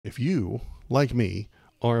If you, like me,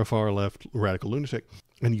 are a far-left radical lunatic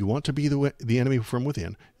and you want to be the enemy from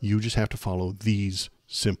within, you just have to follow these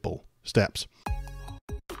simple steps.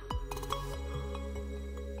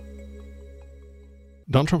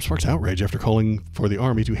 Donald Trump sparks outrage after calling for the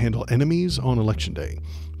army to handle enemies on Election Day.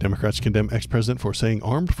 Democrats condemn ex-president for saying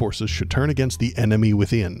armed forces should turn against the enemy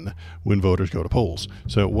within when voters go to polls.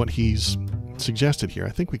 So what he's suggested here, I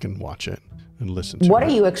think we can watch it and listen to it. What are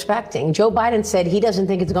you expecting? Joe Biden said he doesn't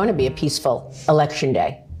think it's going to be a peaceful Election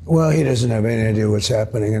Day. Well, he doesn't have any idea what's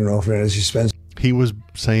happening in all fairness. He was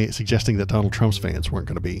suggesting that Donald Trump's fans weren't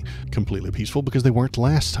going to be completely peaceful because they weren't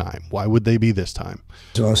last time. Why would they be this time?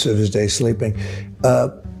 Most of his day sleeping.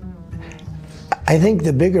 I think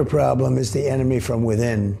the bigger problem is the enemy from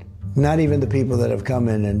within, not even the people that have come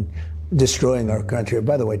in and destroying our country.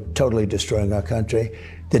 By the way, totally destroying our country.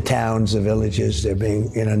 The towns, the villages, they're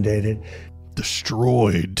being inundated.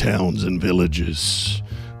 Destroyed towns and villages.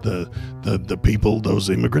 The people, those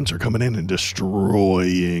immigrants are coming in and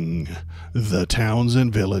destroying the towns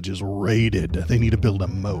and villages, raided. They need to build a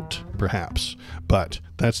moat, perhaps. But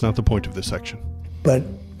that's not the point of this section. But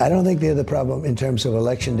I don't think they're the problem in terms of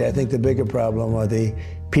Election Day. I think the bigger problem are the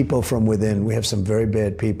people from within. We have some very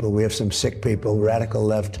bad people. We have some sick people, radical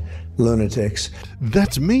left lunatics.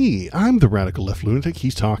 That's me. I'm the radical left lunatic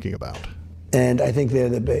he's talking about. And I think they're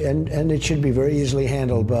and it should be very easily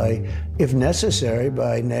handled by, if necessary,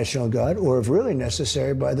 by National Guard, or if really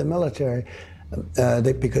necessary, by the military,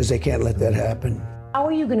 because they can't let that happen. How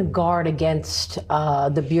are you going to guard against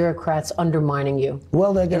the bureaucrats undermining you?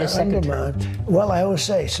 Well, they're going to undermine. Well, I always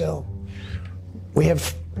say so. We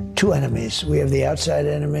have two enemies. We have the outside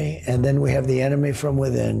enemy, and then we have the enemy from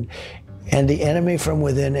within. And the enemy from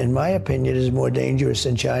within, in my opinion, is more dangerous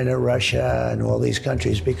than China, Russia, and all these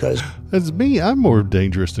countries because... That's me. I'm more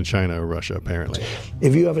dangerous than China or Russia, apparently.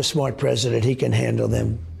 If you have a smart president, he can handle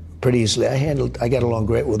them pretty easily. I got along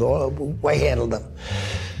great with all of them. I handled them.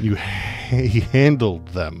 He handled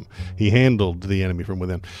them. He handled the enemy from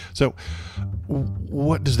within. So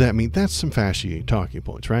what does that mean? That's some fascist talking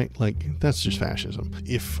points, right? Like, that's just fascism.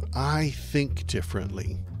 If I think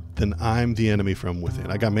differently, then I'm the enemy from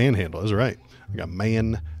within. I got manhandled. That's right. I got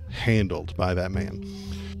manhandled by that man.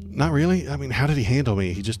 Not really. I mean, how did he handle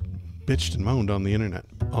me? He just bitched and moaned on the internet,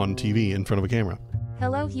 on TV, in front of a camera.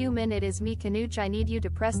 Hello human, it is me Kanuch. I need you to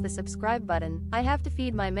press the subscribe button. I have to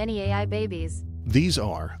feed my many AI babies. These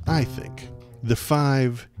are, I think, the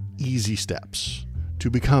 5 easy steps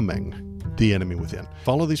to becoming the enemy within.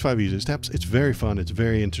 Follow these 5 easy steps. It's very fun. It's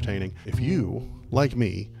very entertaining. If you, like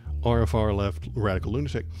me, are a far-left radical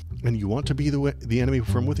lunatic and you want to be the enemy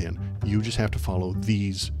from within, you just have to follow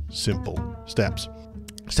these simple steps.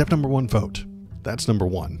 Step number 1, vote. That's number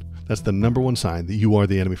 1. That's the number 1 sign that you are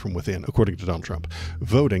the enemy from within, according to Donald Trump.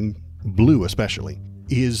 Voting, blue especially,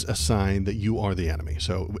 is a sign that you are the enemy.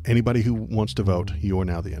 So anybody who wants to vote, you are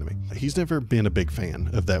now the enemy. He's never been a big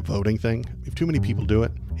fan of that voting thing. If too many people do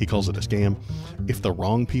it, he calls it a scam. If the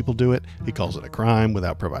wrong people do it, he calls it a crime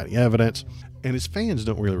without providing evidence. And his fans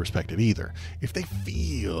don't really respect it either. If they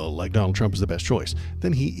feel like Donald Trump is the best choice,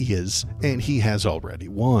 then he is, and he has already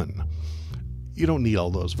won. You don't need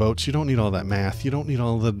all those votes. You don't need all that math. You don't need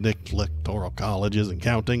all the electoral colleges and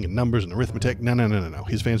counting and numbers and arithmetic. No.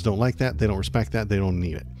 His fans don't like that. They don't respect that. They don't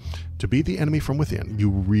need it. To be the enemy from within, you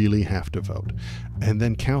really have to vote. And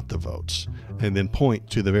then count the votes. And then point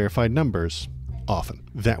to the verified numbers often.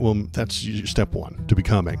 That's step 1 to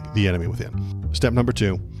becoming the enemy within. Step number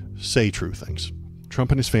 2, say true things.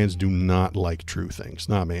 Trump and his fans do not like true things.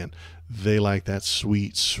 Nah, man. They like that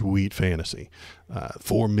sweet, sweet fantasy.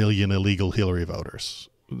 4 million illegal Hillary voters.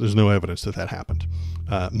 There's no evidence that happened.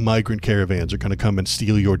 Migrant caravans are going to come and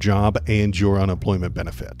steal your job and your unemployment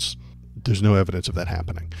benefits. There's no evidence of that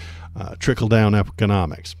happening. Trickle-down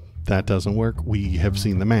economics. That doesn't work. We have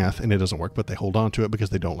seen the math, and it doesn't work, but they hold on to it because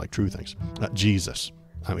they don't like true things. Jesus.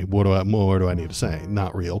 I mean, what more do I need to say?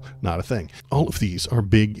 Not real, not a thing. All of these are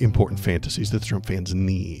big, important fantasies that the Trump fans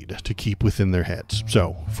need to keep within their heads.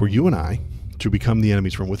 So, for you and I to become the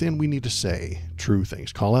enemies from within, we need to say true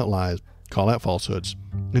things, call out lies, call out falsehoods,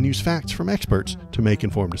 and use facts from experts to make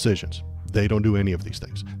informed decisions. They don't do any of these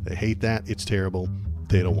things. They hate that. It's terrible.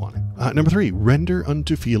 They don't want it. Number 3, render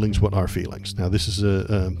unto feelings what are feelings. Now, this is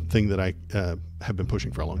a thing that I have been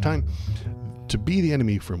pushing for a long time. To be the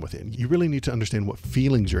enemy from within, you really need to understand what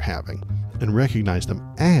feelings you're having and recognize them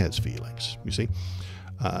as feelings. You see,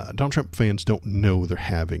 Donald Trump fans don't know they're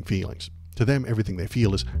having feelings. To them, everything they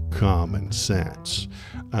feel is common sense.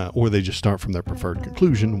 Or they just start from their preferred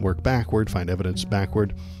conclusion, work backward, find evidence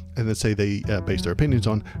backward, and then say they base their opinions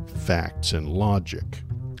on facts and logic.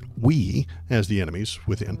 We, as the enemies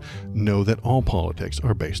within, know that all politics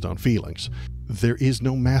are based on feelings. There is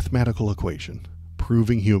no mathematical equation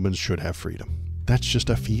proving humans should have freedom. That's just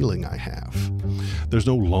a feeling I have. There's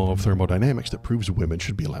no law of thermodynamics that proves women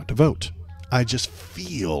should be allowed to vote. I just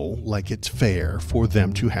feel like it's fair for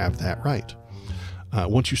them to have that right.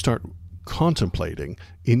 Once you start contemplating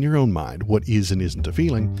in your own mind what is and isn't a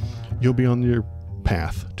feeling, you'll be on your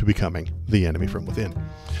path to becoming the enemy from within.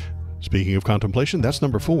 Speaking of contemplation, that's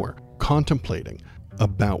number 4. Contemplating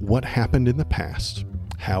about what happened in the past,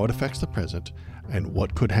 how it affects the present, and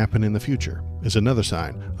what could happen in the future is another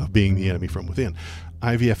sign of being the enemy from within.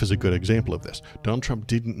 IVF is a good example of this. Donald Trump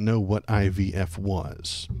didn't know what IVF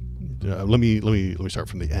was. Let me start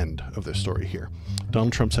from the end of this story here.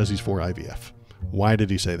 Donald Trump says he's for IVF. Why did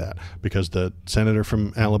he say that? Because the senator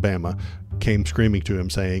from Alabama came screaming to him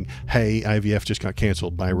saying, hey, IVF just got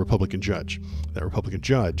canceled by a Republican judge. That Republican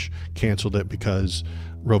judge canceled it because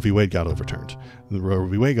Roe v. Wade got overturned. And the Roe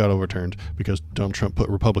v. Wade got overturned because Donald Trump put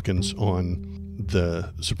Republicans on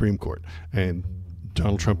the Supreme Court, and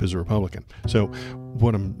Donald Trump is a Republican. So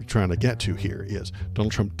what I'm trying to get to here is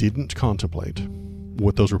Donald Trump didn't contemplate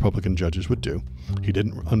what those Republican judges would do. He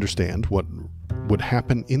didn't understand what would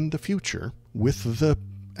happen in the future with the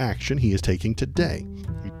action he is taking today.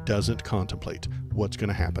 He doesn't contemplate what's going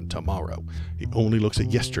to happen tomorrow. He only looks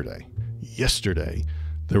at yesterday. Yesterday,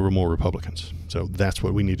 there were more Republicans. So that's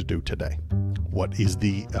what we need to do today. What is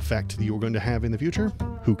the effect that you're going to have in the future?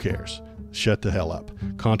 Who cares? Shut the hell up.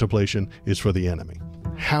 Contemplation is for the enemy.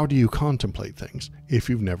 How do you contemplate things if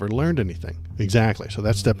you've never learned anything? Exactly. So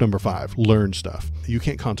that's step number 5. Learn stuff. You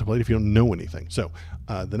can't contemplate if you don't know anything. So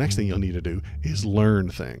the next thing you'll need to do is learn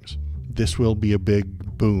things. This will be a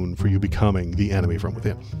big boon for you becoming the enemy from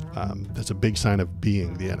within. That's a big sign of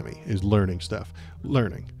being the enemy, is learning stuff.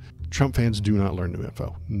 Learning. Trump fans do not learn new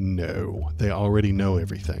info. No, they already know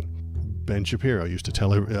everything. Ben Shapiro used to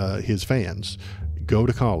tell his fans, go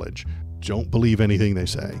to college. Don't believe anything they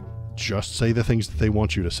say. Just say the things that they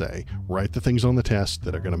want you to say. Write the things on the test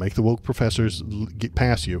that are going to make the woke professors get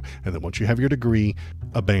past you. And then once you have your degree,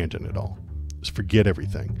 abandon it all. Just forget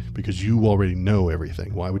everything because you already know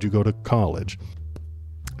everything. Why would you go to college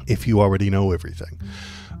if you already know everything?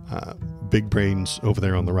 Big brains over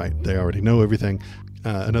there on the right. They already know everything.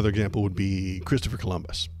 Another example would be Christopher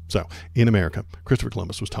Columbus. So in America, Christopher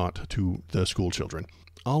Columbus was taught to the school children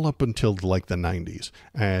all up until like the 90s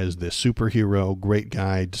as this superhero, great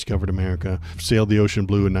guy, discovered America, sailed the ocean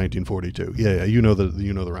blue in 1942. Yeah, you know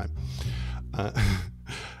the rhyme.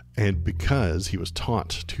 And because he was taught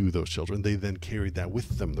to those children, they then carried that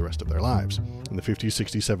with them the rest of their lives. In the 50s,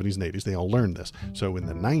 60s, 70s, and 80s, they all learned this. So in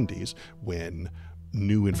the 90s, when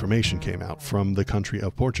new information came out from the country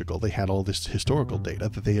of Portugal, they had all this historical data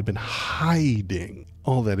that they had been hiding.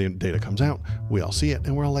 All that data comes out, we all see it,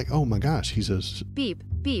 and we're all like, oh my gosh, he's a... Beep,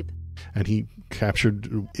 beep. And he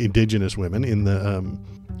captured indigenous women in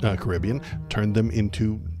the Caribbean, turned them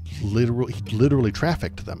into literally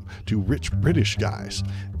trafficked them to rich British guys.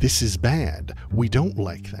 This is bad. We don't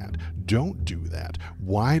like that. Don't do that.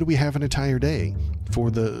 Why do we have an entire day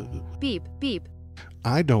for the... Beep, beep.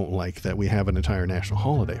 I don't like that we have an entire national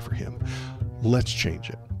holiday for him. Let's change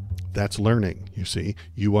it. That's learning, you see.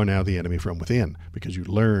 You are now the enemy from within because you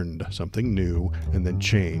learned something new and then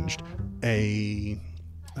changed a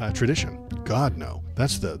tradition. God, no.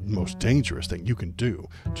 That's the most dangerous thing you can do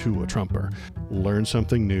to a Trumper. Learn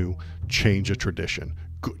something new, change a tradition.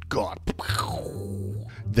 Good God.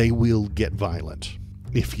 They will get violent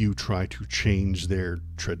if you try to change their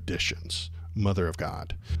traditions. Mother of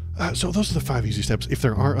God. So those are the 5 easy steps. If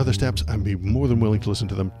there are other steps, I'd be more than willing to listen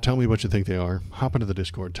to them. Tell me what you think they are. Hop into the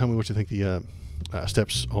Discord. Tell me what you think the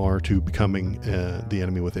steps are to becoming the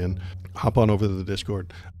enemy within. Hop on over to the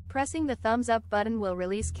Discord. Pressing the thumbs up button will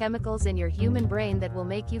release chemicals in your human brain that will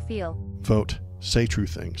make you feel. Vote. Say true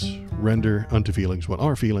things. Render unto feelings what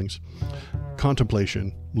are feelings.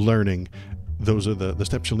 Contemplation. Learning. Those are the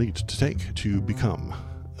steps you'll need to take to become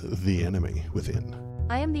the enemy within.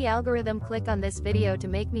 I am the algorithm. Click on this video to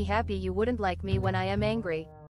make me happy. You wouldn't like me when I am angry.